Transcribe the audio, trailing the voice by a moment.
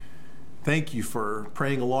Thank you for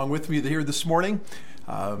praying along with me here this morning.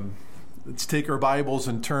 Let's take our Bibles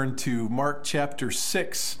and turn to Mark chapter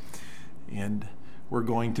 6, and we're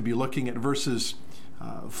going to be looking at verses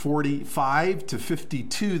 45 to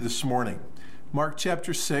 52 this morning. Mark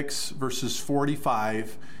chapter 6, verses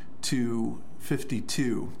 45 to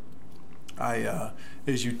 52.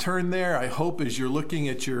 As you turn there, I hope as you're looking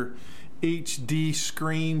at your HD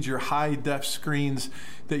screens, your high-def screens,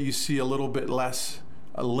 that you see a little bit less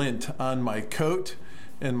lint on my coat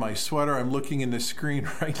and my sweater. I'm looking in the screen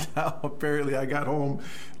right now. Apparently I got home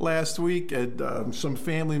last week and some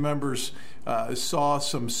family members saw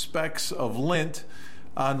some specks of lint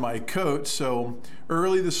on my coat. So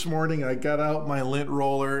early this morning I got out my lint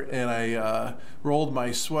roller and I rolled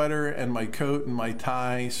my sweater and my coat and my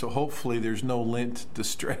tie. So hopefully there's no lint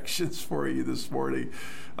distractions for you this morning.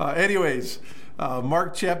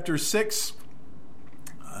 Mark chapter 6.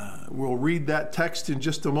 We'll read that text in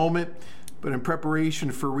just a moment, but in preparation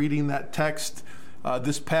for reading that text,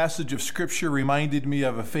 this passage of Scripture reminded me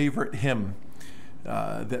of a favorite hymn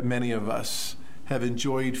that many of us have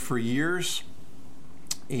enjoyed for years.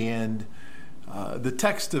 And the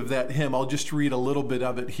text of that hymn, I'll just read a little bit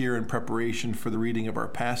of it here in preparation for the reading of our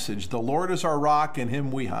passage. The Lord is our rock, in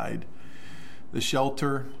him we hide, the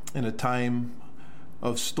shelter in a time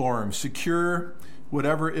of storm, secure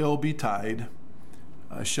whatever ill betide,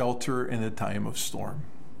 a shelter in a time of storm.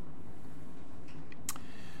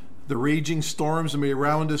 The raging storms may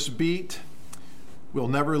around us beat, we'll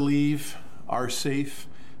never leave our safe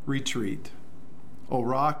retreat. O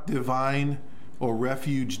rock divine, O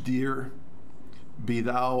refuge dear, be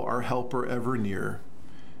thou our helper ever near,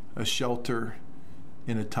 a shelter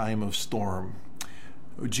in a time of storm.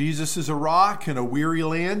 O Jesus is a rock in a weary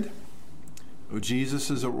land. O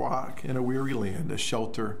Jesus is a rock in a weary land, a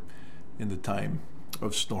shelter in the time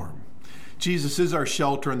of storm. Jesus is our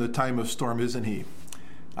shelter in the time of storm, isn't he?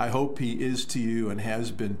 I hope he is to you and has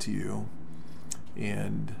been to you.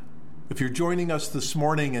 And if you're joining us this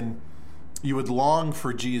morning and you would long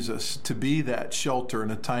for Jesus to be that shelter in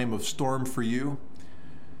a time of storm for you,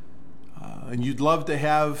 and you'd love to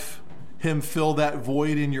have him fill that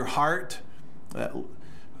void in your heart,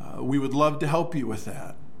 we would love to help you with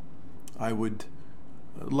that. I would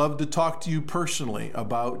love to talk to you personally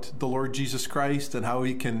about the Lord Jesus Christ and how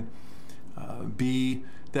he can be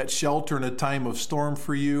that shelter in a time of storm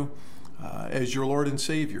for you as your Lord and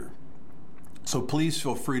Savior. So please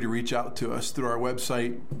feel free to reach out to us through our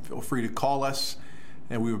website. Feel free to call us,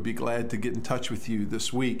 and we would be glad to get in touch with you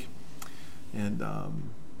this week. And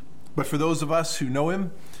but for those of us who know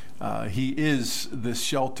him, he is this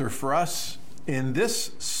shelter for us in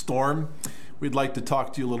this storm. We'd like to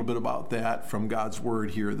talk to you a little bit about that from God's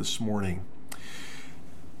Word here this morning. I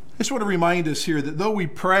just want to remind us here that though we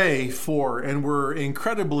pray for and we're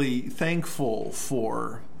incredibly thankful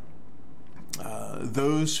for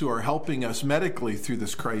those who are helping us medically through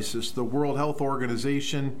this crisis, the World Health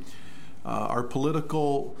Organization, our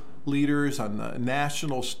political leaders on the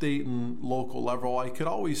national, state, and local level, I could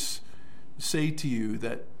always say to you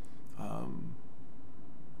that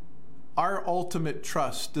our ultimate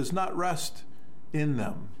trust does not rest in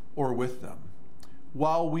them or with them.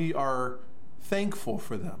 While we are thankful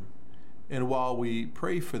for them and while we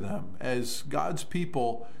pray for them, as God's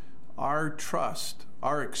people, our trust,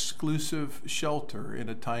 our exclusive shelter in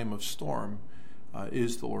a time of storm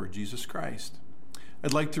is the Lord Jesus Christ.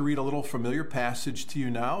 I'd like to read a little familiar passage to you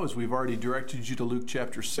now, as we've already directed you to Luke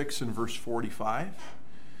chapter 6 and verse 45.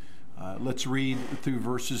 Let's read through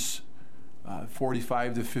verses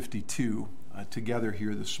 45 to 52 together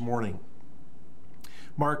here this morning.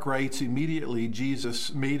 Mark writes, immediately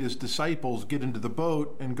Jesus made his disciples get into the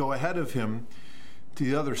boat and go ahead of him to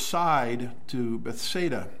the other side to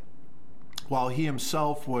Bethsaida, while he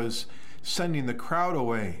himself was sending the crowd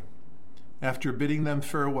away. After bidding them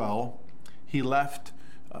farewell, he left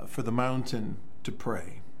for the mountain to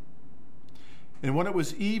pray. And when it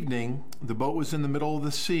was evening, the boat was in the middle of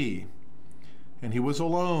the sea, and he was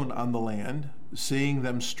alone on the land, seeing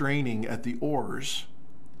them straining at the oars,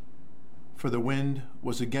 for the wind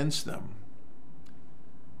was against them.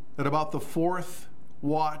 At about the fourth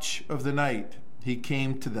watch of the night, he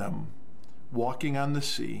came to them, walking on the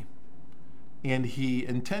sea, and he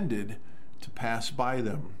intended to pass by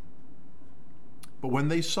them. But when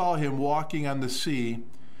they saw him walking on the sea,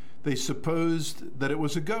 they supposed that it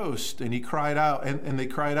was a ghost, and he cried out, and they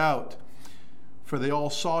cried out, for they all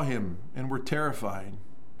saw him and were terrified.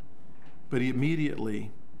 But immediately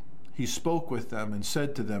he spoke with them and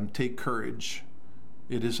said to them, "Take courage,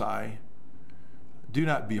 it is I. Do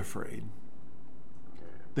not be afraid."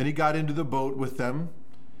 Then he got into the boat with them,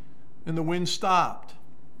 and the wind stopped,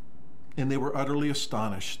 and they were utterly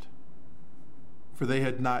astonished, for they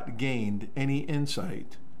had not gained any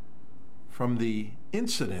insight from the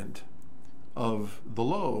incident of the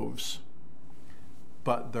loaves,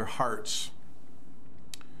 but their hearts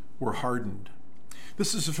were hardened.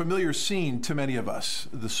 This is a familiar scene to many of us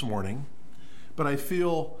this morning, but I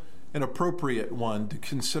feel an appropriate one to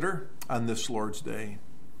consider on this Lord's Day.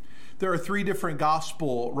 There are three different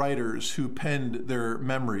gospel writers who penned their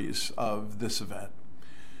memories of this event.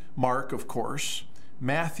 Mark, of course,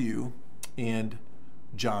 Matthew, and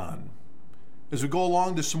John. As we go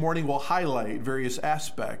along this morning, we'll highlight various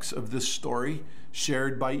aspects of this story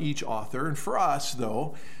shared by each author. And for us,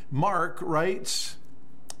 though, Mark writes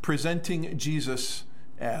presenting Jesus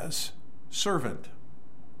as servant.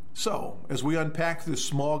 So, as we unpack this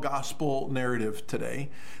small gospel narrative today,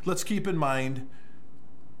 let's keep in mind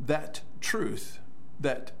that truth,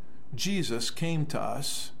 that Jesus came to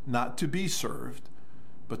us not to be served,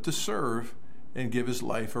 but to serve and give his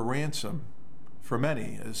life a ransom for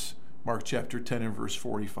many, as Mark chapter 10 and verse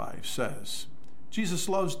 45 says. Jesus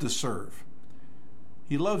loves to serve.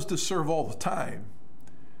 He loves to serve all the time,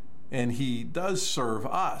 and he does serve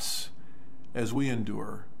us as we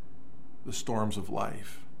endure the storms of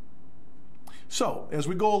life. So, as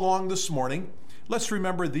we go along this morning, let's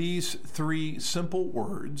remember these three simple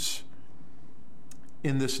words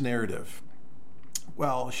in this narrative.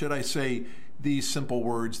 Well, should I say these simple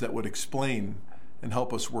words that would explain and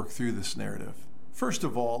help us work through this narrative? First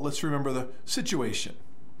of all, let's remember the situation.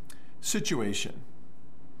 Situation.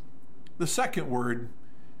 The second word,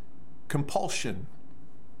 compulsion.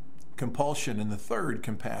 Compulsion. And the third,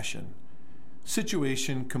 compassion.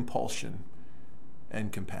 Situation, compulsion,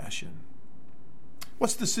 and compassion.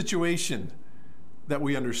 What's the situation that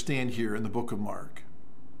we understand here in the book of Mark?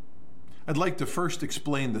 I'd like to first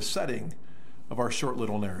explain the setting of our short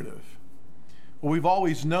little narrative. What we've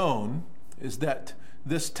always known is that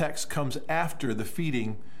this text comes after the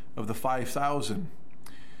feeding of the 5,000.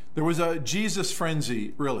 There was a Jesus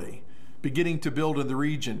frenzy, really, beginning to build in the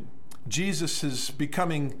region. Jesus is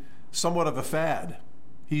becoming somewhat of a fad.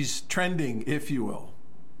 He's trending, if you will,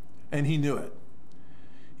 and he knew it.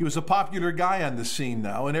 He was a popular guy on the scene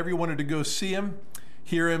now, and everyone wanted to go see him,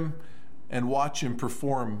 hear him, and watch him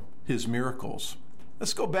perform his miracles.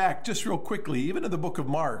 Let's go back just real quickly, even in the book of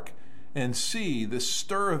Mark, and see this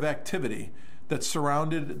stir of activity that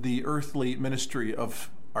surrounded the earthly ministry of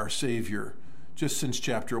our Savior just since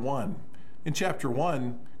chapter 1. In chapter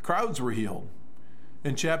 1, crowds were healed.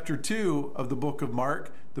 In chapter 2 of the book of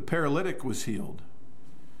Mark, the paralytic was healed.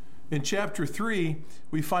 In chapter 3,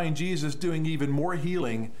 we find Jesus doing even more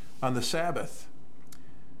healing on the Sabbath.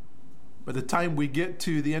 By the time we get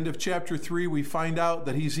to the end of chapter 3, we find out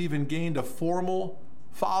that he's even gained a formal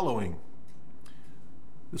following.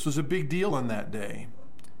 This was a big deal in that day.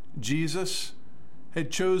 Jesus had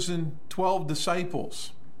chosen 12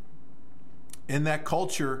 disciples. In that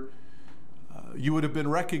culture, you would have been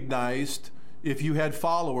recognized if you had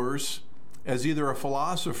followers as either a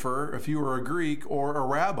philosopher, if you were a Greek, or a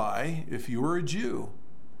rabbi, if you were a Jew.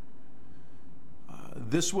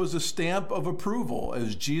 This was a stamp of approval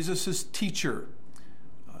as Jesus' teacher.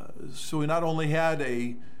 So he not only had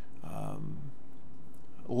a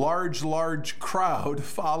large crowd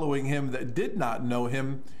following him that did not know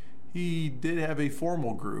him, he did have a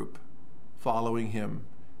formal group following him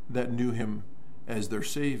that knew him as their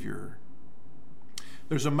Savior.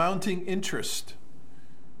 There's a mounting interest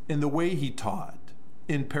in the way he taught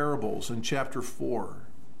in parables in chapter 4.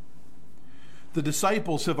 The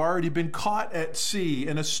disciples have already been caught at sea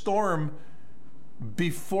in a storm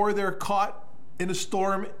before they're caught in a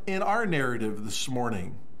storm in our narrative this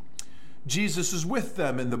morning. Jesus is with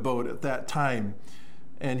them in the boat at that time,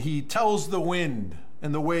 and he tells the wind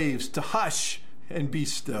and the waves to hush and be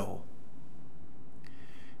still.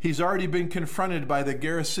 He's already been confronted by the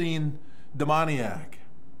Gerasene demoniac.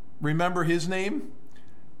 Remember his name?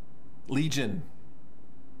 Legion.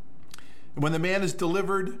 And when the man is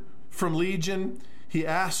delivered from Legion, he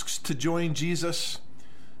asks to join Jesus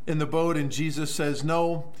in the boat, and Jesus says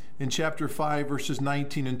no. In chapter 5, verses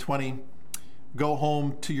 19 and 20, go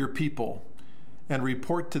home to your people and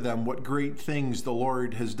report to them what great things the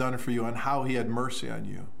Lord has done for you and how he had mercy on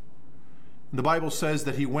you. And the Bible says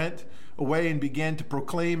that he went away and began to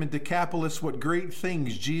proclaim in Decapolis what great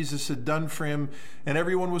things Jesus had done for him, and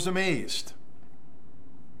everyone was amazed.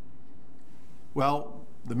 Well,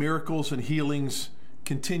 the miracles and healings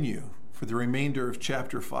continue for the remainder of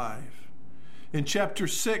chapter 5. In chapter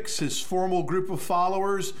 6, his formal group of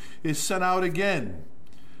followers is sent out again.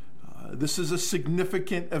 This is a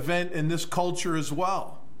significant event in this culture as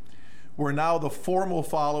well, where now the formal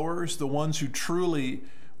followers, the ones who truly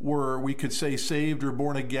were, we could say, saved or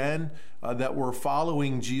born again, that were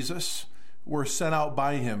following Jesus, were sent out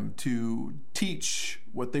by him to teach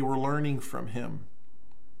what they were learning from him.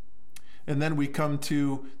 And then we come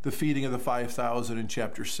to the feeding of the 5,000 in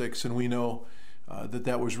chapter 6, and we know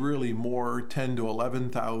that was really more 10 to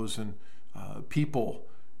 11,000 people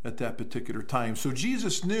at that particular time. So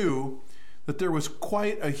Jesus knew that there was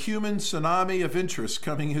quite a human tsunami of interest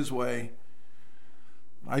coming his way.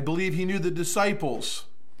 I believe he knew the disciples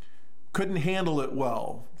couldn't handle it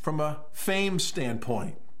well from a fame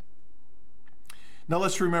standpoint. Now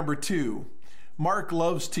let's remember too, Mark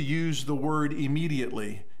loves to use the word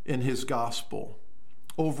immediately in his gospel.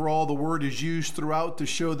 Overall, the word is used throughout to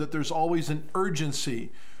show that there's always an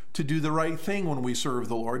urgency to do the right thing when we serve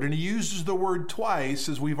the Lord. And he uses the word twice,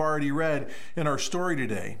 as we've already read in our story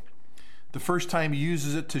today. The first time he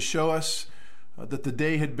uses it to show us that the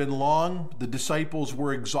day had been long. The disciples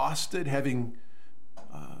were exhausted, having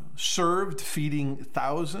served, feeding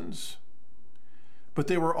thousands. But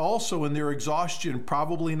they were also, in their exhaustion,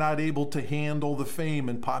 probably not able to handle the fame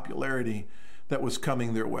and popularity that was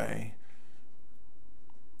coming their way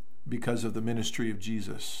because of the ministry of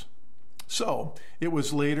Jesus. So it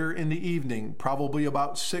was later in the evening, probably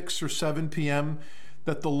about 6 or 7 p.m.,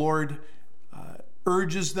 that the Lord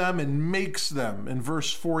urges them and makes them, in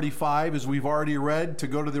verse 45, as we've already read, to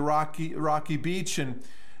go to the rocky beach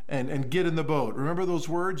and get in the boat. Remember those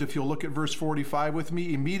words? If you'll look at verse 45 with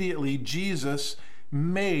me, immediately Jesus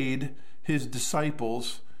made his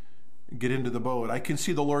disciples get into the boat. I can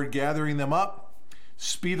see the Lord gathering them up,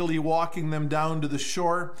 speedily walking them down to the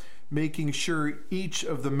shore, making sure each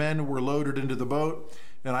of the men were loaded into the boat.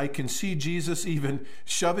 And I can see Jesus even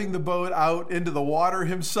shoving the boat out into the water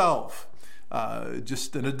himself,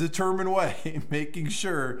 just in a determined way, making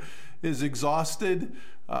sure his exhausted,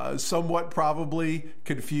 somewhat probably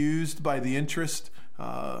confused by the interest,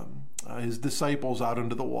 his disciples out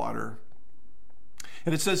into the water.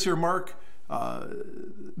 And it says here, Mark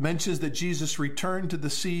mentions that Jesus returned to the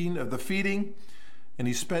scene of the feeding, and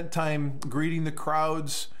he spent time greeting the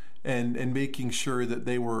crowds and making sure that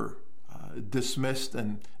they were dismissed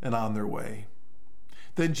and on their way.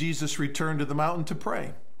 Then Jesus returned to the mountain to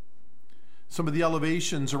pray. Some of the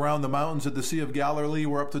elevations around the mountains of the Sea of Galilee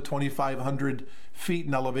were up to 2,500 feet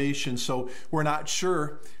in elevation, so we're not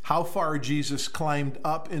sure how far Jesus climbed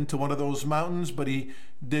up into one of those mountains, but he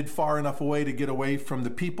did far enough away to get away from the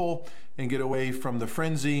people and get away from the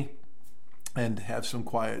frenzy and have some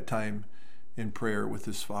quiet time in prayer with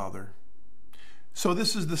his Father. So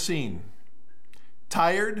this is the scene.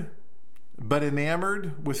 Tired but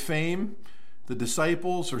enamored with fame, the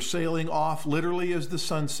disciples are sailing off literally as the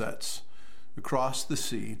sun sets across the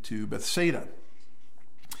sea to Bethsaida.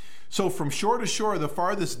 So from shore to shore, the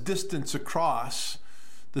farthest distance across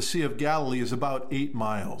the Sea of Galilee is about 8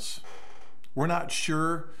 miles. We're not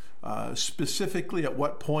sure specifically at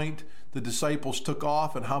what point the disciples took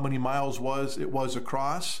off and how many miles it was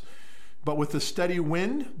across. But with a steady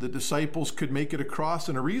wind, the disciples could make it across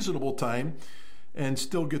in a reasonable time and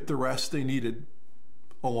still get the rest they needed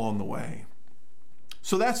along the way.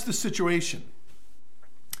 So that's the situation.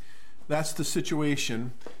 That's the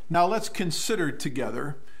situation. Now let's consider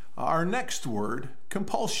together our next word,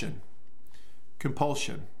 compulsion.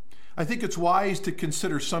 Compulsion. I think it's wise to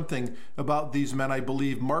consider something about these men I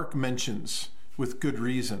believe Mark mentions with good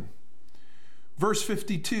reason. Verse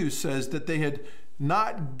 52 says that they had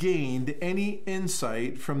not gained any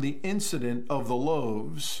insight from the incident of the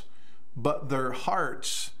loaves, but their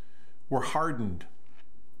hearts were hardened.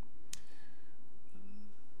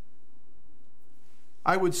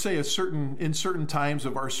 I would say in certain times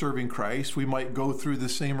of our serving Christ, we might go through the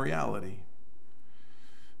same reality.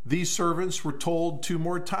 These servants were told 2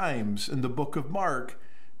 more times in the book of Mark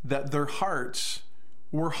that their hearts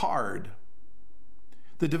were hard.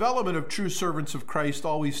 The development of true servants of Christ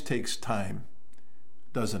always takes time,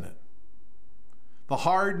 doesn't it? The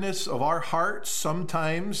hardness of our hearts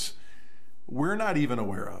sometimes we're not even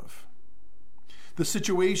aware of. The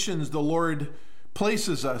situations the Lord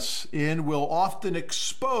places us in will often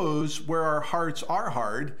expose where our hearts are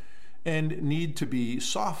hard and need to be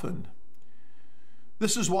softened.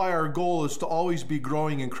 This is why our goal is to always be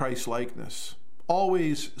growing in Christ's likeness,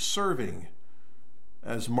 always serving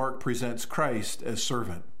as Mark presents Christ as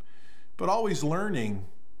servant, but always learning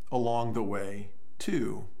along the way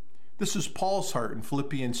too. This is Paul's heart in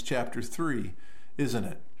Philippians chapter 3, isn't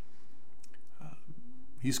it?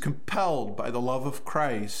 He's compelled by the love of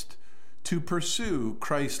Christ to pursue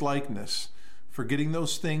Christ's likeness, forgetting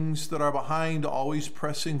those things that are behind, always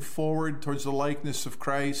pressing forward towards the likeness of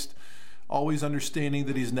Christ, always understanding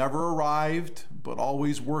that he's never arrived, but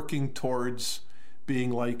always working towards being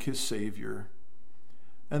like his Savior.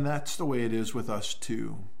 And that's the way it is with us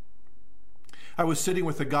too. I was sitting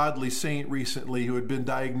with a godly saint recently who had been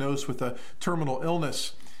diagnosed with a terminal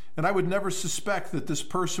illness, and I would never suspect that this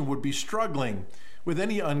person would be struggling with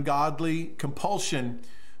any ungodly compulsion,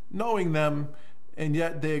 knowing them, and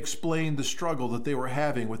yet they explained the struggle that they were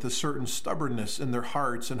having with a certain stubbornness in their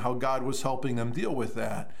hearts and how God was helping them deal with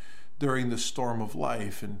that during the storm of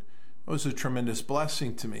life. And it was a tremendous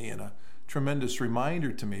blessing to me and a tremendous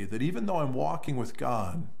reminder to me that even though I'm walking with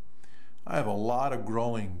God, I have a lot of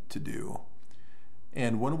growing to do.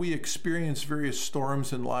 And when we experience various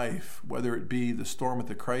storms in life, whether it be the storm of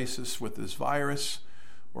the crisis with this virus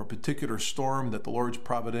or a particular storm that the Lord's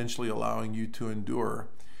providentially allowing you to endure,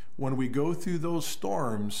 when we go through those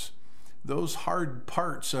storms, those hard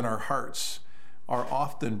parts in our hearts are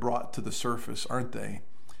often brought to the surface, aren't they?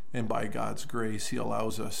 And by God's grace, he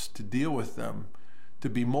allows us to deal with them, to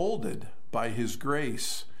be molded by his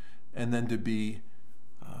grace, and then to be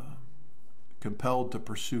compelled to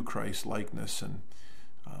pursue Christ's likeness. And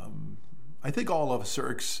I think all of us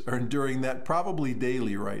are enduring that probably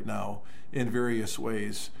daily right now in various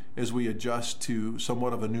ways as we adjust to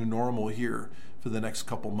somewhat of a new normal here for the next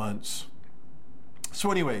couple months.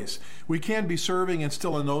 So anyways, we can be serving and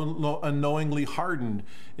still unknowingly hardened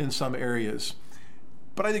in some areas.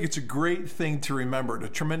 But I think it's a great thing to remember, a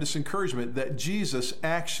tremendous encouragement that Jesus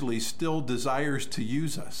actually still desires to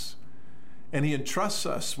use us. And he entrusts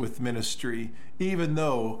us with ministry, even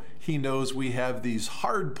though he knows we have these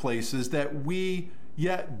hard places that we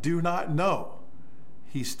yet do not know.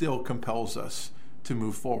 He still compels us to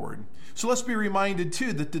move forward. So let's be reminded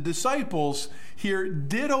too that the disciples here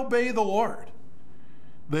did obey the Lord.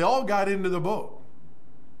 They all got into the boat.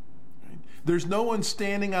 There's no one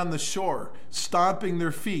standing on the shore, stomping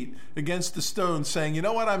their feet against the stone, saying, you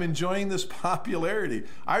know what, I'm enjoying this popularity.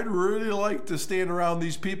 I'd really like to stand around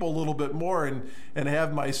these people a little bit more and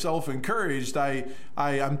have myself encouraged.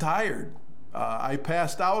 I'm tired. I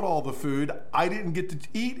passed out all the food. I didn't get to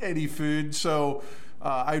eat any food, so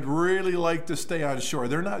I'd really like to stay on shore.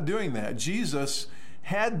 They're not doing that. Jesus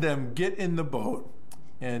had them get in the boat,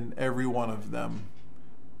 and every one of them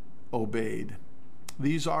obeyed.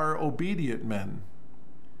 These are obedient men.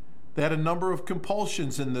 They had a number of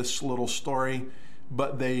compulsions in this little story,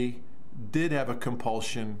 but they did have a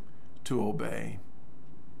compulsion to obey.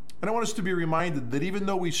 And I want us to be reminded that even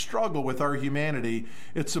though we struggle with our humanity,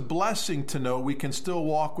 it's a blessing to know we can still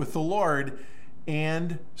walk with the Lord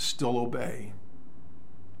and still obey.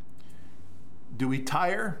 Do we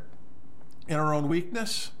tire in our own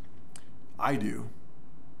weakness? I do.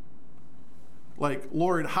 Like,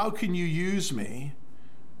 Lord, how can you use me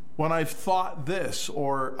when I've thought this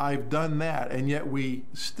or I've done that, and yet we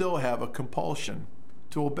still have a compulsion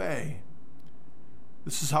to obey?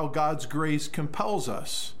 This is how God's grace compels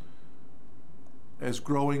us as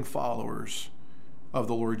growing followers of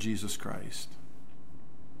the Lord Jesus Christ.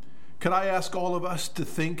 Could I ask all of us to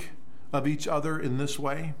think of each other in this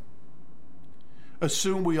way?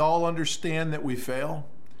 Assume we all understand that we fail.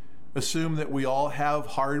 Assume that we all have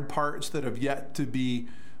hard parts that have yet to be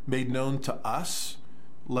made known to us,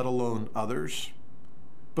 let alone others.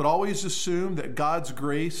 But always assume that God's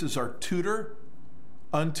grace is our tutor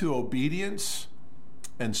unto obedience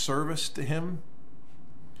and service to him.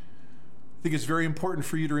 I think it's very important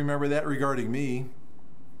for you to remember that regarding me,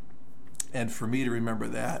 and for me to remember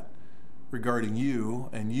that regarding you,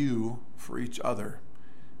 and you for each other.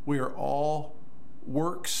 We are all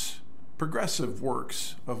works, progressive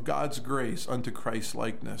works of God's grace unto Christ's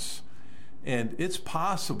likeness. And it's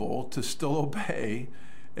possible to still obey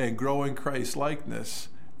and grow in Christ's likeness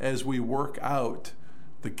as we work out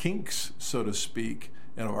the kinks, so to speak,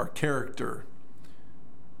 in our character.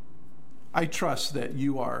 I trust that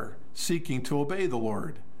you are seeking to obey the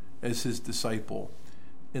Lord as his disciple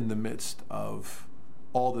in the midst of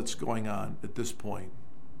all that's going on at this point.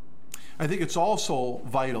 I think it's also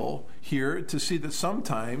vital here to see that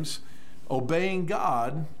sometimes obeying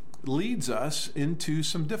God leads us into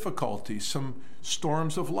some difficulties, some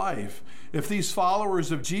storms of life. If these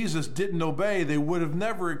followers of Jesus didn't obey, they would have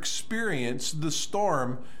never experienced the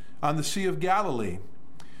storm on the Sea of Galilee.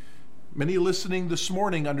 Many listening this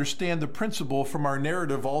morning understand the principle from our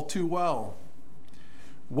narrative all too well.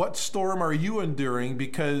 What storm are you enduring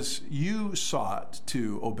because you sought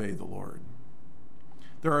to obey the Lord?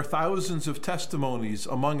 There are thousands of testimonies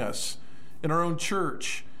among us in our own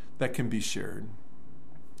church that can be shared.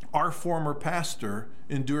 Our former pastor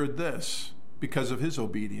endured this because of his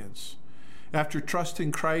obedience. After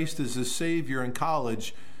trusting Christ as his Savior in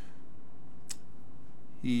college,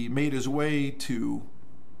 he made his way to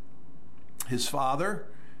his father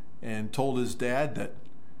and told his dad that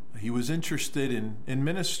he was interested in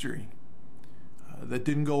ministry. That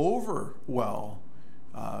didn't go over well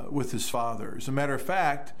with his father. As a matter of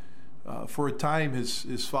fact, for a time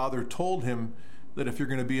his father told him that if you're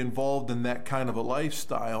going to be involved in that kind of a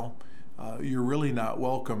lifestyle, you're really not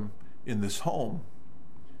welcome in this home.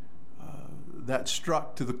 That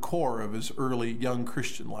struck to the core of his early young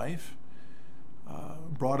Christian life,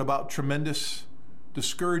 brought about tremendous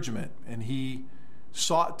discouragement, and he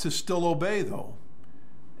sought to still obey, though,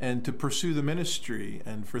 and to pursue the ministry.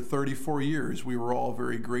 And for 34 years, we were all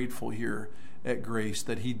very grateful here at Grace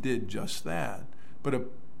that he did just that.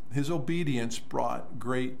 But his obedience brought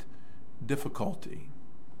great difficulty.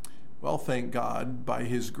 Well, thank God, by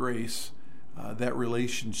his grace, that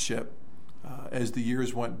relationship, as the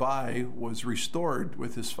years went by, was restored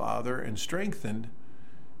with his father and strengthened.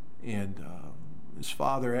 And his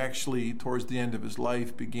father actually, towards the end of his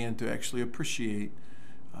life, began to actually appreciate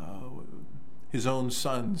his own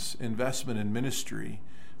son's investment in ministry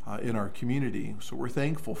in our community. So we're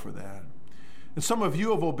thankful for that. And some of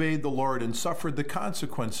you have obeyed the Lord and suffered the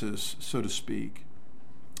consequences, so to speak.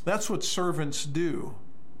 That's what servants do.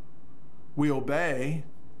 We obey,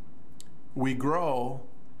 we grow,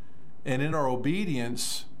 and in our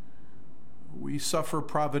obedience, we suffer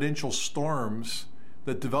providential storms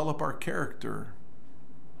that develop our character.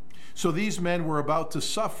 So these men were about to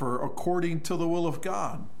suffer according to the will of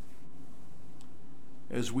God.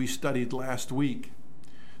 As we studied last week,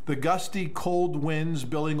 the gusty, cold winds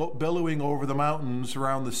billowing over the mountains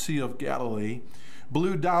around the Sea of Galilee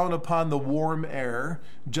blew down upon the warm air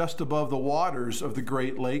just above the waters of the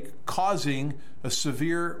Great Lake, causing a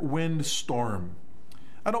severe windstorm.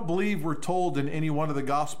 I don't believe we're told in any one of the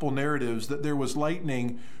gospel narratives that there was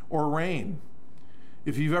lightning or rain.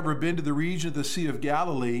 If you've ever been to the region of the Sea of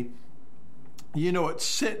Galilee, you know it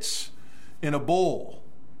sits in a bowl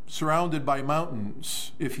surrounded by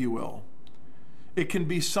mountains, if you will. It can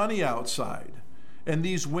be sunny outside, and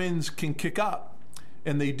these winds can kick up,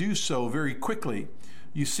 and they do so very quickly.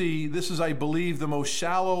 You see, this is, I believe, the most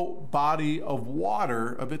shallow body of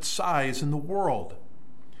water of its size in the world.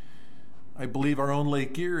 I believe our own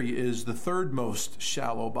Lake Erie is the third most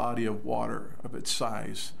shallow body of water of its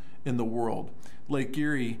size in the world. Lake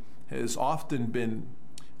Erie has often been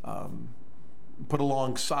put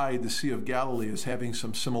alongside the Sea of Galilee as having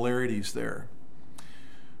some similarities there.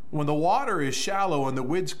 When the water is shallow and the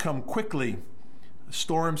winds come quickly,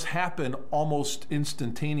 storms happen almost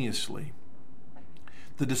instantaneously.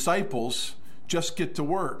 The disciples just get to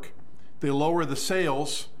work. They lower the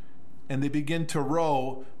sails and they begin to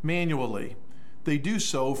row manually. They do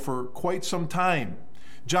so for quite some time.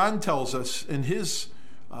 John tells us in his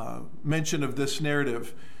mention of this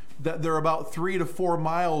narrative that they're about 3 to 4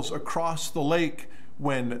 miles across the lake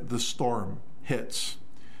when the storm hits.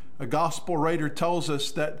 A gospel writer tells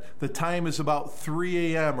us that the time is about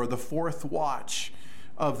 3 a.m. or the fourth watch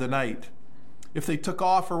of the night. If they took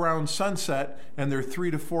off around sunset and they're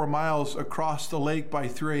 3 to 4 miles across the lake by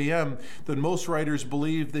 3 a.m., then most writers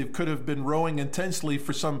believe they could have been rowing intensely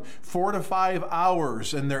for some 4 to 5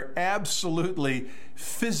 hours, and they're absolutely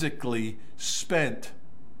physically spent.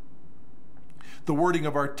 The wording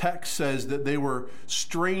of our text says that they were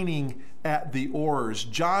straining at the oars.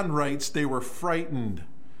 John writes they were frightened.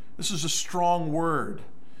 This is a strong word.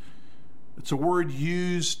 It's a word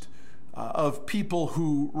used of people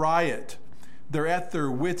who riot. They're at their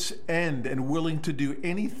wits' end and willing to do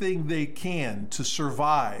anything they can to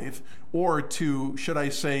survive or to, should I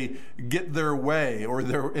say, get their way or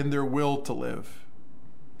in their will to live.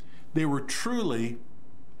 They were truly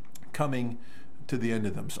coming to the end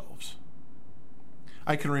of themselves.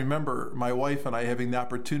 I can remember my wife and I having the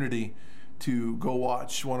opportunity to go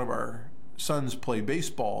watch one of our sons play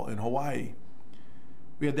baseball in Hawaii.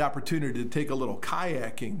 We had the opportunity to take a little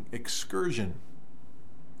kayaking excursion.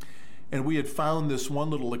 And we had found this one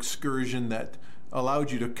little excursion that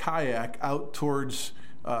allowed you to kayak out towards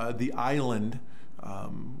the island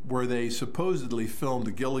where they supposedly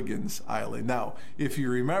filmed Gilligan's Island. Now, if you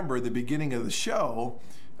remember the beginning of the show,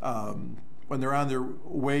 when they're on their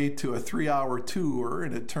way to a 3-hour tour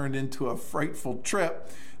and it turned into a frightful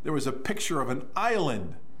trip, there was a picture of an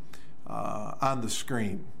island on the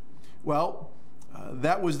screen. Well,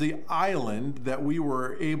 that was the island that we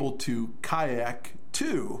were able to kayak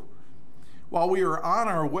to. While we were on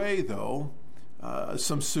our way, though,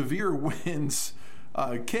 some severe winds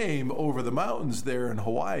came over the mountains there in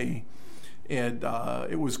Hawaii, and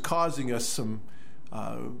it was causing us some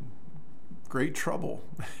great trouble.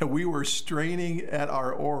 We were straining at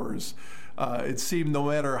our oars It seemed no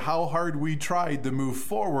matter how hard we tried to move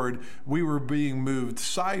forward, we were being moved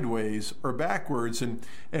sideways or backwards. And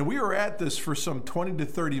we were at this for some 20 to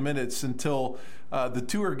 30 minutes until the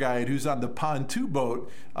tour guide who's on the pontoon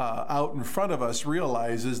boat out in front of us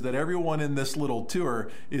realizes that everyone in this little tour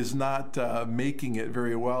is not making it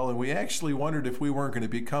very well. And we actually wondered if we weren't going to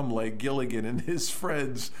become like Gilligan and his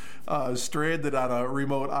friends, stranded on a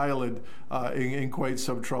remote island in quite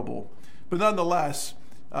some trouble. But nonetheless,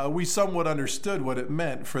 we somewhat understood what it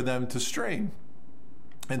meant for them to strain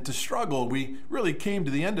and to struggle. We really came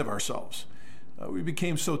to the end of ourselves. We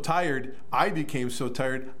became so tired. I became so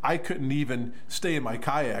tired, I couldn't even stay in my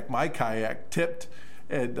kayak. My kayak tipped,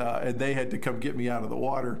 and they had to come get me out of the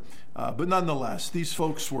water. But nonetheless, these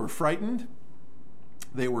folks were frightened.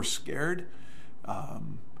 They were scared,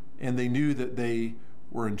 and they knew that they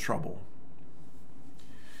were in trouble.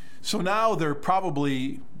 So now they're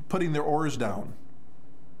probably putting their oars down.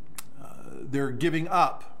 They're giving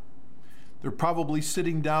up. They're probably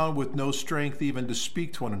sitting down with no strength even to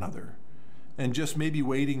speak to one another, and just maybe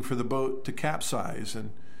waiting for the boat to capsize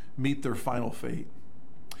and meet their final fate.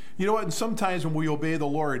 You know what? And sometimes when we obey the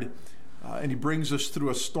Lord and He brings us through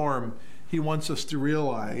a storm, He wants us to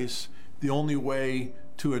realize the only way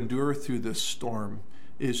to endure through this storm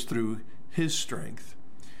is through His strength.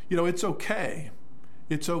 You know, it's okay.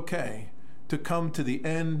 It's okay to come to the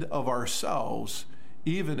end of ourselves,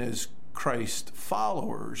 even as Christ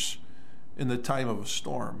followers, in the time of a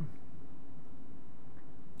storm.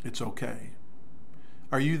 It's okay.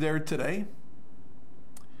 Are you there today?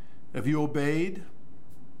 Have you obeyed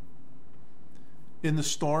in the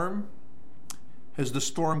storm? Has the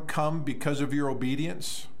storm come because of your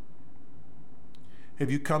obedience?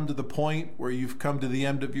 Have you come to the point where you've come to the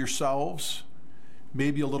end of yourselves?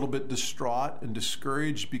 Maybe a little bit distraught and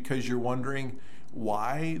discouraged because you're wondering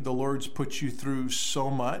why the Lord's put you through so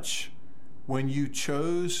much when you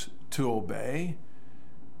chose to obey,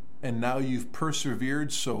 and now you've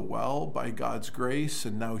persevered so well by God's grace,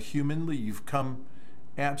 and now humanly you've come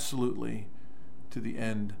absolutely to the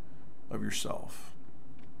end of yourself.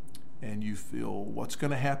 And you feel, what's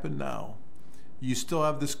going to happen now? You still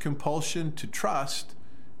have this compulsion to trust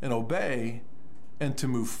and obey and to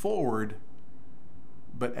move forward,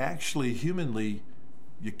 but actually, humanly,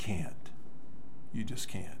 you can't. You just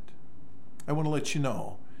can't. I want to let you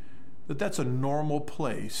know that that's a normal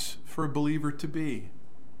place for a believer to be.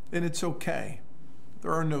 And it's okay.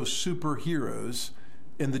 There are no superheroes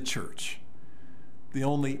in the church. The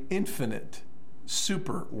only infinite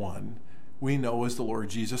super one we know is the Lord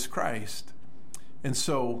Jesus Christ. And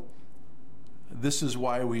so this is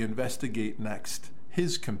why we investigate next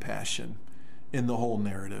His compassion in the whole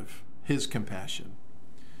narrative. His compassion.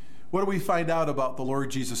 What do we find out about the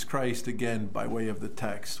Lord Jesus Christ again by way of the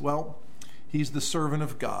text? Well, He's the servant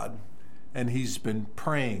of God, and He's been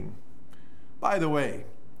praying. By the way,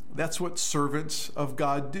 that's what servants of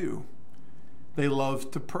God do. They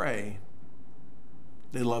love to pray.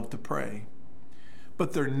 They love to pray.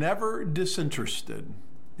 But they're never disinterested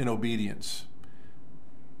in obedience.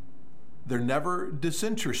 They're never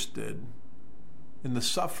disinterested in the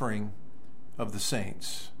suffering of the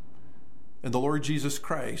saints. And the Lord Jesus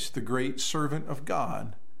Christ, the great servant of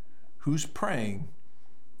God, who's praying,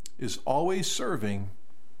 is always serving,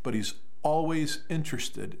 but He's always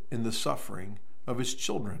interested in the suffering of His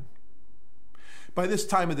children. By this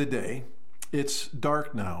time of the day, it's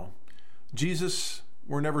dark now. Jesus,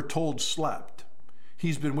 we're never told, slept.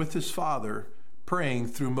 He's been with His Father praying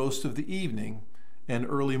through most of the evening and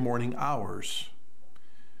early morning hours.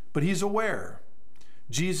 But He's aware.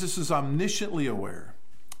 Jesus is omnisciently aware.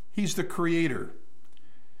 He's the Creator.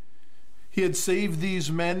 He had saved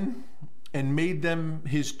these men and made them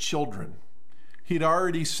His children. He'd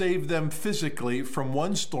already saved them physically from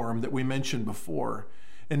one storm that we mentioned before,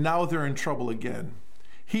 and now they're in trouble again.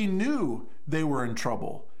 He knew they were in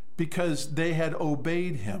trouble because they had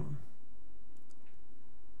obeyed Him.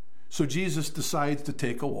 So Jesus decides to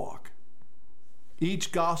take a walk.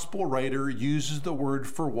 Each gospel writer uses the word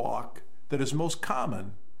for walk that is most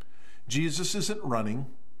common. Jesus isn't running.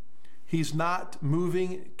 He's not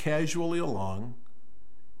moving casually along.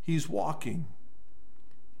 He's walking.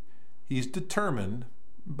 He's determined,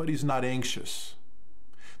 but He's not anxious.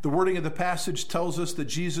 The wording of the passage tells us that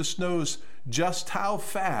Jesus knows just how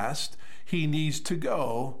fast He needs to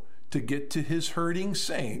go to get to His hurting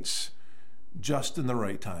saints just in the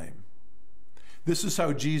right time. This is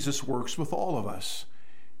how Jesus works with all of us.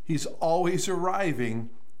 He's always arriving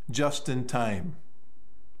just in time.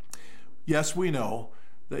 Yes, we know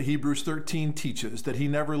that Hebrews 13 teaches that He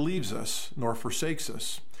never leaves us nor forsakes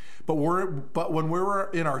us. But when we're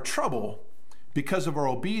in our trouble, because of our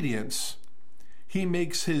obedience, he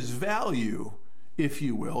makes his value, if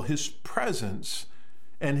you will, his presence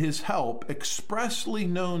and his help expressly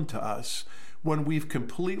known to us when we've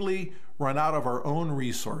completely run out of our own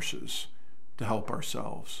resources to help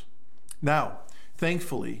ourselves. Now,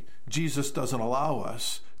 thankfully, Jesus doesn't allow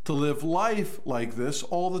us to live life like this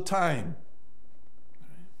all the time.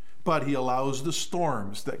 But he allows the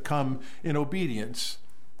storms that come in obedience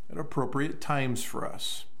at appropriate times for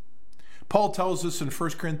us. Paul tells us in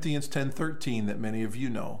 1 Corinthians 10:13 that many of you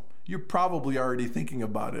know. You're probably already thinking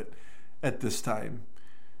about it at this time.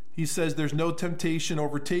 He says, there's no temptation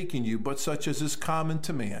overtaking you, but such as is common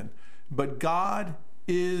to man. But God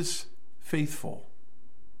is faithful.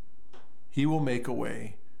 He will make a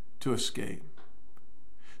way to escape.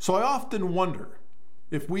 So I often wonder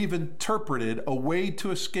if we've interpreted a way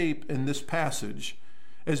to escape in this passage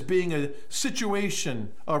as being a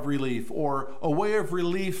situation of relief or a way of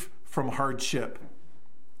relief from hardship.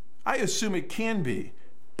 I assume it can be,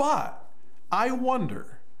 but I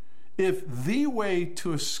wonder if the way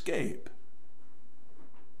to escape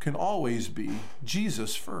can always be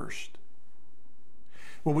Jesus first.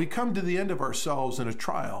 When we come to the end of ourselves in a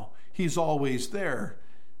trial, he's always there,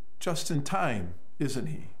 just in time, isn't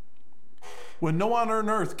he? When no one on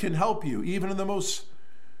earth can help you, even in the most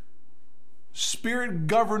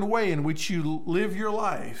spirit-governed way in which you live your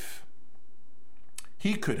life,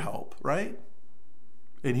 he could help, right?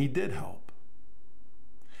 And he did help.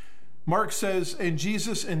 Mark says, and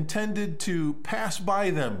Jesus intended to pass by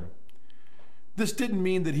them. This didn't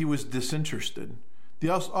mean that he was disinterested.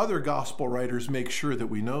 The other gospel writers make sure that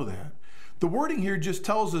we know that. The wording here just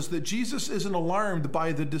tells us that Jesus isn't alarmed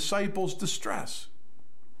by the disciples' distress.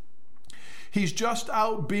 He's just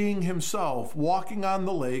out being himself, walking on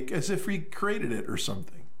the lake as if he created it or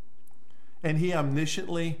something. And he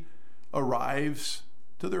omnisciently arrives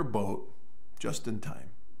to their boat just in time.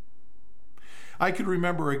 I could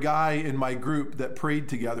remember a guy in my group that prayed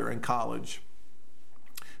together in college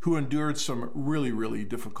who endured some really, really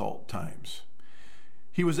difficult times.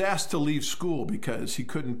 He was asked to leave school because he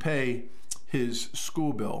couldn't pay his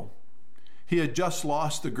school bill. He had just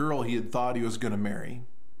lost the girl he had thought he was going to marry.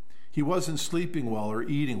 He wasn't sleeping well or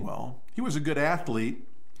eating well. He was a good athlete,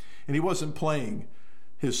 and he wasn't playing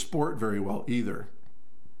his sport very well either.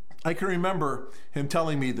 I can remember him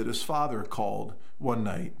telling me that his father called one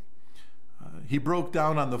night. He broke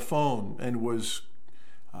down on the phone and was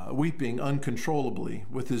weeping uncontrollably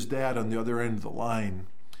with his dad on the other end of the line,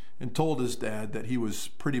 and told his dad that he was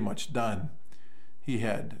pretty much done. He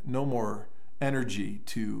had no more energy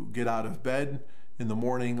to get out of bed in the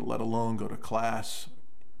morning, let alone go to class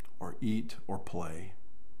or eat or play.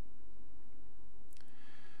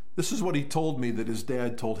 This is what he told me that his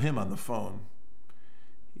dad told him on the phone.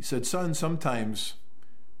 He said, son, sometimes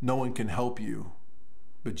no one can help you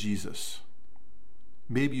but Jesus.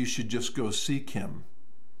 Maybe you should just go seek him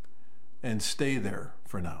and stay there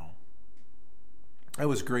for now. That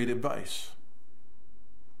was great advice.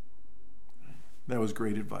 That was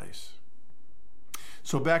great advice.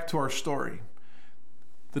 So back to our story.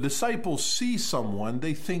 The disciples see someone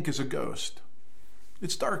they think is a ghost.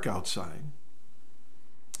 It's dark outside.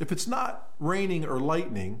 If it's not raining or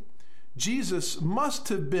lightning, Jesus must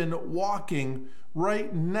have been walking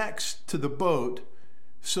right next to the boat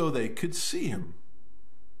so they could see him.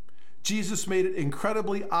 Jesus made it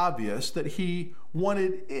incredibly obvious that he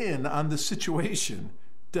wanted in on the situation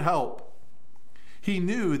to help. He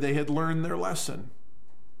knew they had learned their lesson.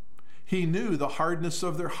 He knew the hardness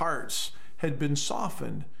of their hearts had been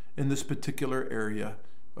softened in this particular area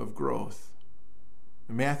of growth.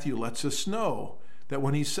 Matthew lets us know that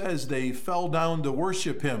when he says they fell down to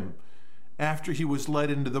worship him after he was led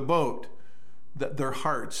into the boat, that their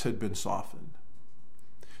hearts had been softened.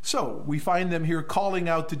 So we find them here calling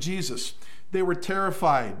out to Jesus. They were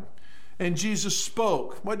terrified, and Jesus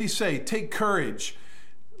spoke. What did he say? Take courage.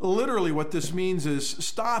 Literally what this means is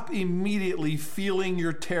stop immediately feeling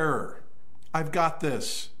your terror. I've got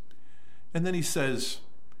this. And then he says,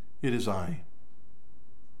 it is I.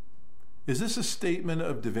 Is this a statement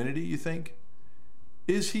of divinity, you think?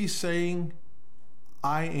 Is he saying,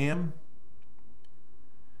 I am?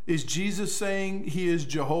 Is Jesus saying he is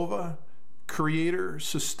Jehovah, creator,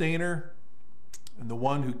 sustainer, and the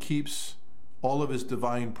one who keeps all of his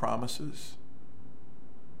divine promises?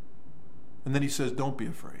 And then he says, don't be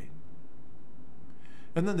afraid.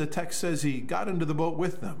 And then the text says he got into the boat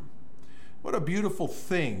with them. What a beautiful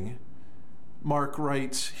thing Mark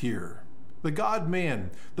writes here. The God-man,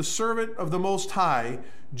 the servant of the Most High,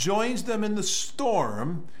 joins them in the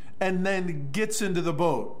storm and then gets into the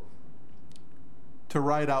boat to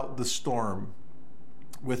ride out the storm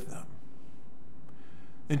with them.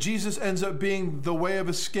 And Jesus ends up being the way of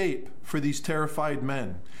escape for these terrified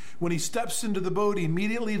men. When he steps into the boat,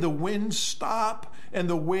 immediately the winds stop and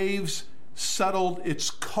the waves settled. It's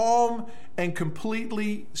calm and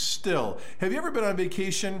completely still. Have you ever been on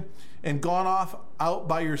vacation and gone off out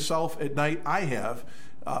by yourself at night? I have.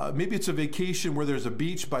 Maybe it's a vacation where there's a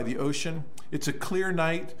beach by the ocean. It's a clear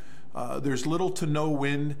night. There's little to no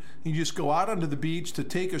wind. You just go out onto the beach to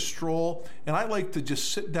take a stroll. And I like to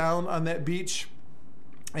just sit down on that beach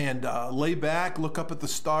and lay back, look up at the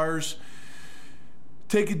stars,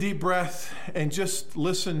 take a deep breath, and just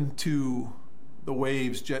listen to the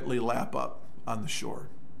waves gently lap up on the shore.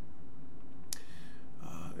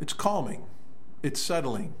 It's calming. It's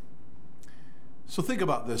settling. So think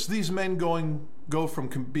about this. These men go from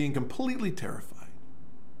being completely terrified,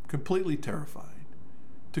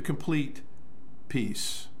 to complete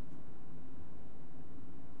peace.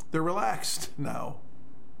 They're relaxed now.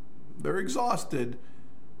 They're exhausted,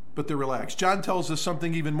 but they're relaxed. John tells us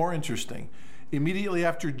something even more interesting. Immediately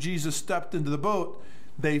after Jesus stepped into the boat,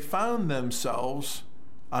 they found themselves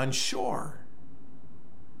on shore.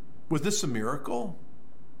 Was this a miracle?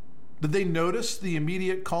 Did they notice the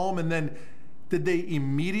immediate calm, and then did they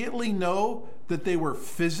immediately know that they were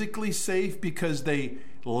physically safe because they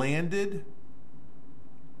landed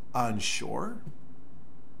on shore?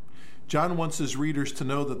 John wants his readers to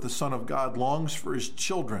know that the Son of God longs for his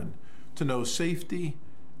children to know safety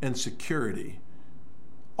and security,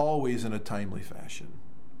 always in a timely fashion.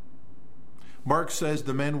 Mark says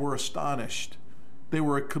the men were astonished. They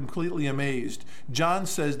were completely amazed. John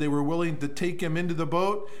says they were willing to take him into the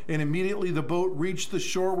boat, and immediately the boat reached the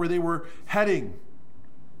shore where they were heading.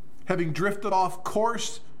 Having drifted off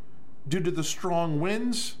course due to the strong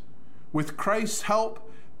winds, with Christ's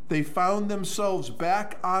help, they found themselves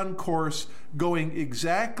back on course, going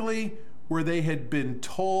exactly where they had been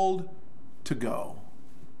told to go.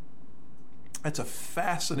 That's a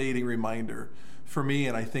fascinating reminder for me,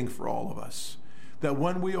 and I think for all of us, that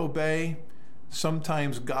when we obey,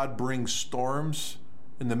 sometimes God brings storms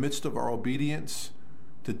in the midst of our obedience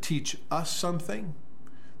to teach us something.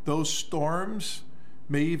 Those storms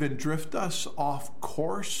may even drift us off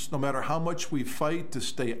course, no matter how much we fight to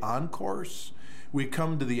stay on course. We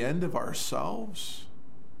come to the end of ourselves.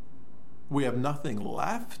 We have nothing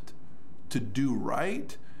left to do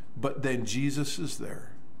right, but then Jesus is there.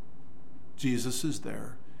 Jesus is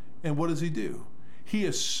there. And what does he do? He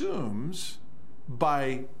assumes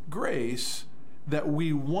by grace that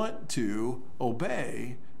we want to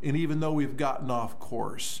obey, and even though we've gotten off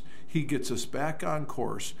course, he gets us back on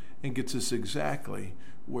course and gets us exactly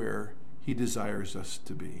where he desires us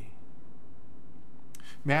to be.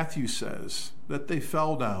 Matthew says that they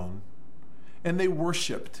fell down and they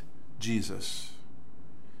worshiped Jesus,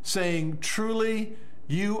 saying, "Truly,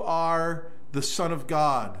 you are the Son of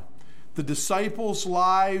God." The disciples'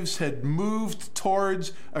 lives had moved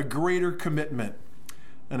towards a greater commitment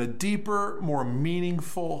and a deeper, more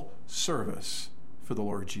meaningful service for the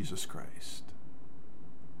Lord Jesus Christ.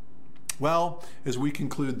 Well, as we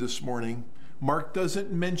conclude this morning, Mark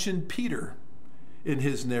doesn't mention Peter in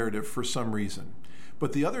his narrative for some reason,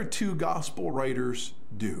 but the other two gospel writers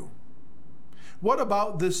do. What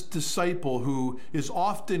about this disciple who is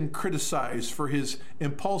often criticized for his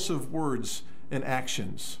impulsive words and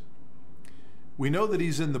actions? We know that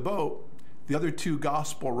he's in the boat. The other two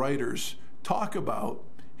gospel writers talk about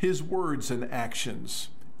his words and actions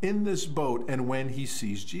in this boat and when he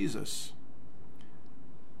sees Jesus.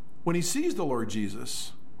 When he sees the Lord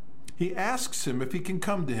Jesus, he asks him if he can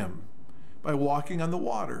come to him by walking on the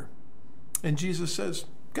water. And Jesus says,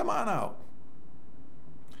 "Come on out."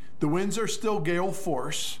 The winds are still gale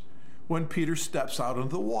force when Peter steps out into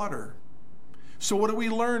the water. So what do we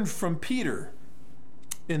learn from Peter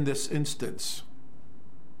in this instance?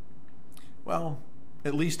 Well,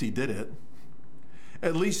 at least he did it.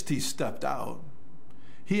 At least he stepped out.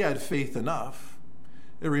 He had faith enough.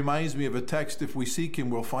 It reminds me of a text, if we seek him,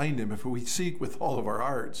 we'll find him, if we seek with all of our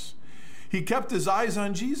hearts. He kept his eyes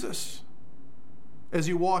on Jesus as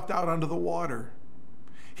he walked out onto the water.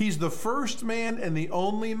 He's the first man and the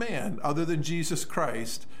only man, other than Jesus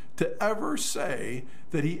Christ, to ever say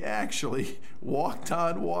that he actually walked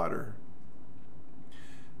on water.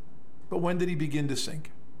 But when did he begin to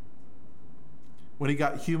sink? When he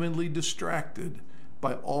got humanly distracted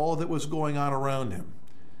by all that was going on around him,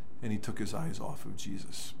 and he took his eyes off of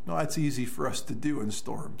Jesus. No, that's easy for us to do in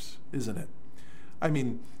storms, isn't it? I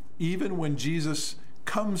mean, even when Jesus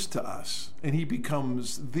comes to us and he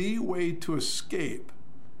becomes the way to escape,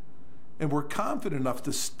 and we're confident enough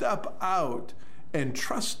to step out and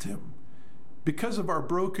trust him, Because of our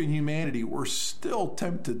broken humanity, we're still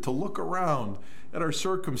tempted to look around at our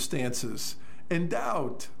circumstances and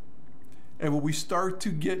doubt. And when we start to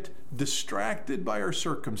get distracted by our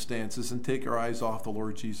circumstances and take our eyes off the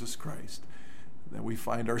Lord Jesus Christ, then we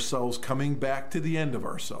find ourselves coming back to the end of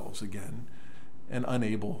ourselves again and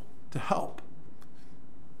unable to help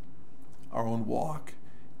our own walk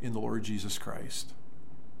in the Lord Jesus Christ.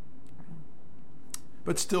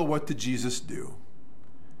 But still, what did Jesus do?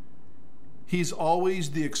 He's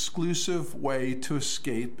always the exclusive way to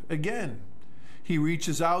escape again. He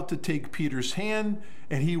reaches out to take Peter's hand,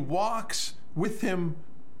 and he walks with him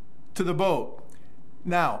to the boat.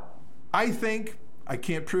 Now, I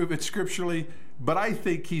can't prove it scripturally, but I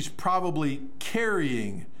think he's probably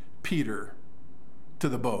carrying Peter to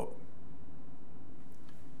the boat.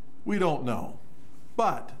 We don't know.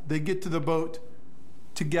 But they get to the boat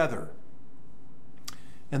together,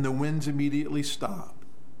 and the winds immediately stop.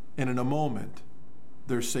 And in a moment,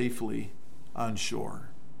 they're safely on shore.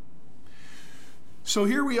 So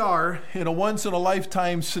here we are in a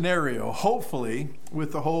once-in-a-lifetime scenario, hopefully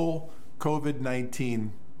with the whole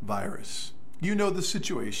COVID-19 virus. You know the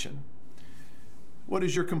situation. What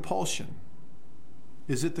is your compulsion?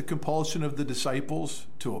 Is it the compulsion of the disciples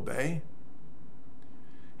to obey?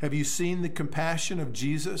 Have you seen the compassion of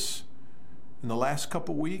Jesus in the last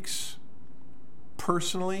couple weeks?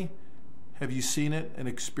 Personally, have you seen it and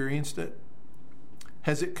experienced it?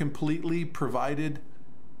 Has it completely provided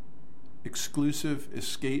exclusive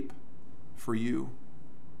escape for you?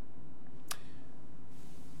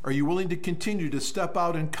 Are you willing to continue to step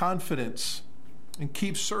out in confidence and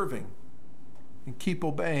keep serving and keep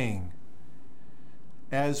obeying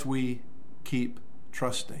as we keep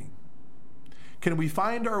trusting? Can we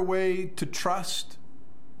find our way to trust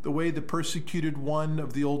the way the persecuted one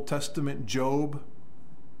of the Old Testament, Job,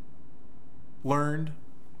 learned?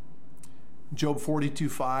 Job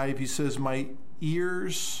 42:5, he says, "My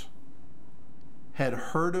ears had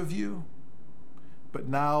heard of you, but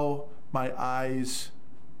now my eyes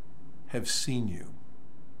have seen you."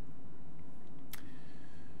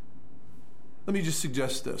 Let me just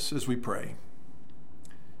suggest this as we pray.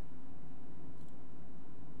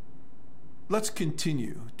 Let's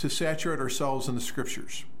continue to saturate ourselves in the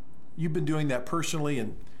scriptures. You've been doing that personally,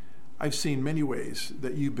 and I've seen many ways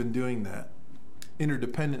that you've been doing that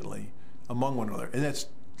interdependently among one another. And that's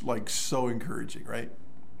like so encouraging, right?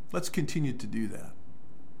 Let's continue to do that.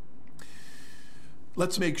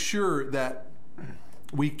 Let's make sure that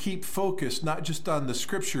we keep focused not just on the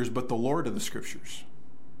scriptures, but the Lord of the scriptures.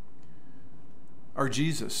 Our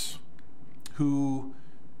Jesus, who,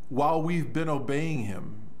 while we've been obeying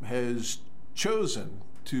him, has chosen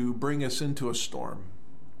to bring us into a storm.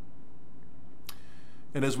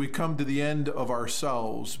 And as we come to the end of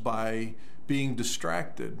ourselves by being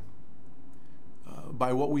distracted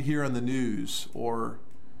by what we hear on the news or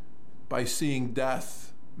by seeing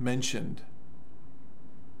death mentioned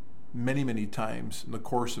many, many times in the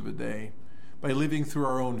course of a day, by living through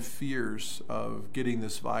our own fears of getting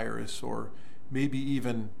this virus, or maybe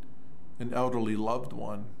even an elderly loved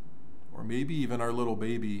one, or maybe even our little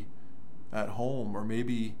baby at home, or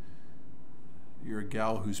maybe you're a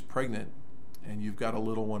gal who's pregnant and you've got a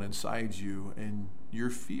little one inside you and you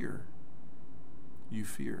fear.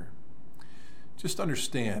 Just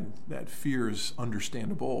understand that fear is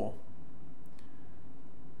understandable.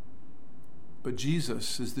 But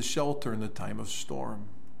Jesus is the shelter in the time of storm.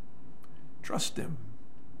 Trust him.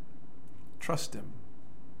 Trust him.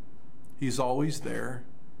 He's always there,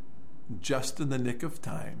 just in the nick of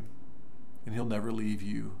time, and he'll never leave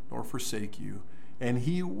you nor forsake you. And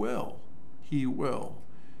he will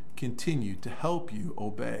continue to help you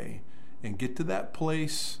obey and get to that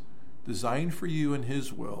place designed for you in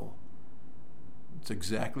his will. It's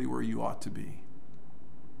exactly where you ought to be.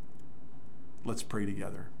 Let's pray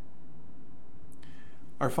together.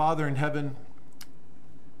 Our Father in heaven,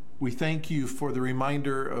 we thank you for the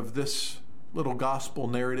reminder of this little gospel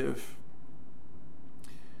narrative.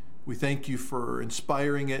 We thank you for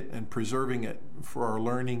inspiring it and preserving it for our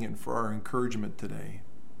learning and for our encouragement today.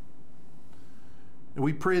 And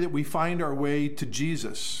we pray that we find our way to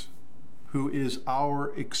Jesus, who is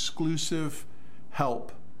our exclusive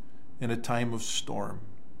help in a time of storm.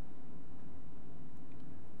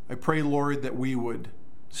 I pray, Lord, that we would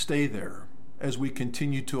stay there as we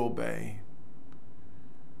continue to obey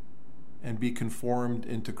and be conformed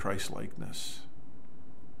into Christ-likeness.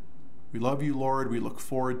 We love you, Lord. We look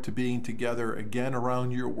forward to being together again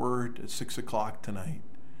around your word at 6 o'clock tonight,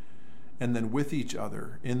 and then with each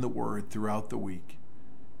other in the word throughout the week.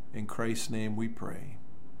 In Christ's name we pray.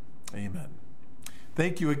 Amen.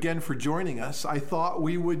 Thank you again for joining us. I thought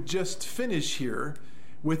we would just finish here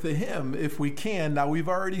with a hymn if we can. Now, we've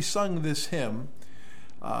already sung this hymn.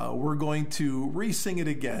 We're going to re-sing it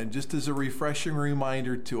again, just as a refreshing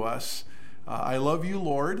reminder to us. I love you,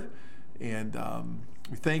 Lord. And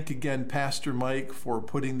we thank again Pastor Mike for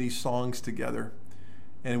putting these songs together.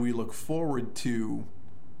 And we look forward to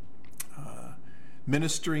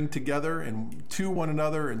ministering together and to one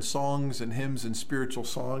another in songs and hymns and spiritual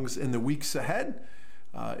songs in the weeks ahead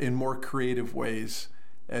in more creative ways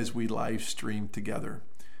as we live stream together.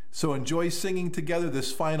 So enjoy singing together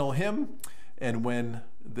this final hymn, and when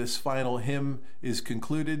this final hymn is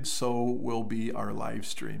concluded, so will be our live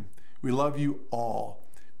stream. We love you all.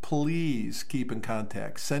 Please keep in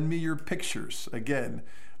contact. Send me your pictures, again,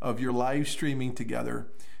 of your live streaming together.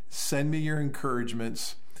 Send me your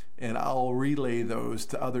encouragements, and I'll relay those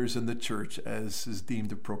to others in the church as is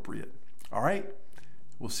deemed appropriate. All right?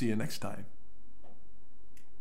 We'll see you next time.